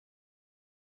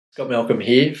Scott Malcolm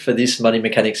here for this Money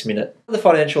Mechanics Minute. The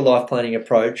financial life planning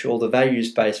approach, or the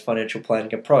values-based financial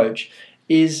planning approach,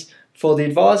 is for the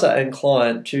advisor and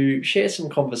client to share some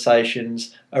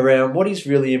conversations around what is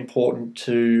really important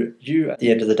to you at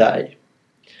the end of the day.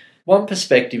 One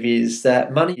perspective is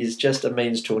that money is just a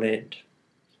means to an end.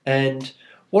 And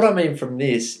what I mean from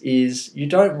this is you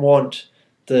don't want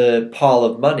the pile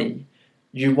of money,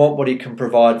 you want what it can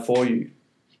provide for you.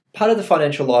 Part of the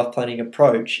financial life planning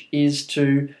approach is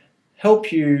to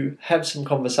help you have some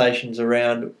conversations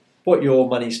around what your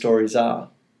money stories are.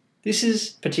 This is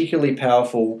particularly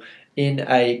powerful in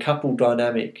a couple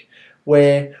dynamic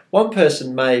where one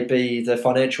person may be the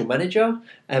financial manager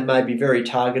and may be very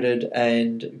targeted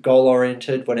and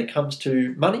goal-oriented when it comes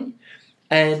to money,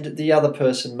 and the other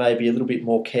person may be a little bit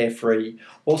more carefree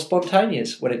or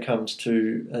spontaneous when it comes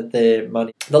to their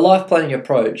money. The life planning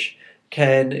approach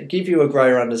can give you a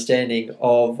greater understanding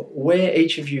of where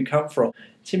each of you come from.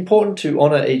 It's important to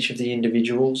honour each of the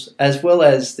individuals as well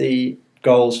as the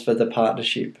goals for the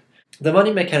partnership. The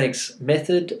Money Mechanics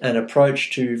method and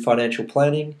approach to financial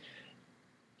planning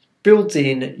builds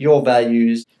in your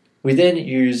values. We then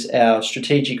use our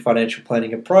strategic financial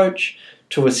planning approach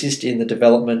to assist in the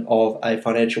development of a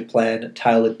financial plan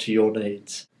tailored to your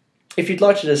needs. If you'd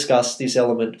like to discuss this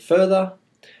element further,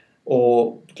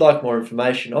 or would like more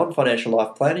information on financial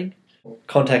life planning,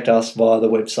 contact us via the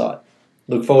website.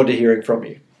 Look forward to hearing from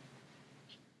you.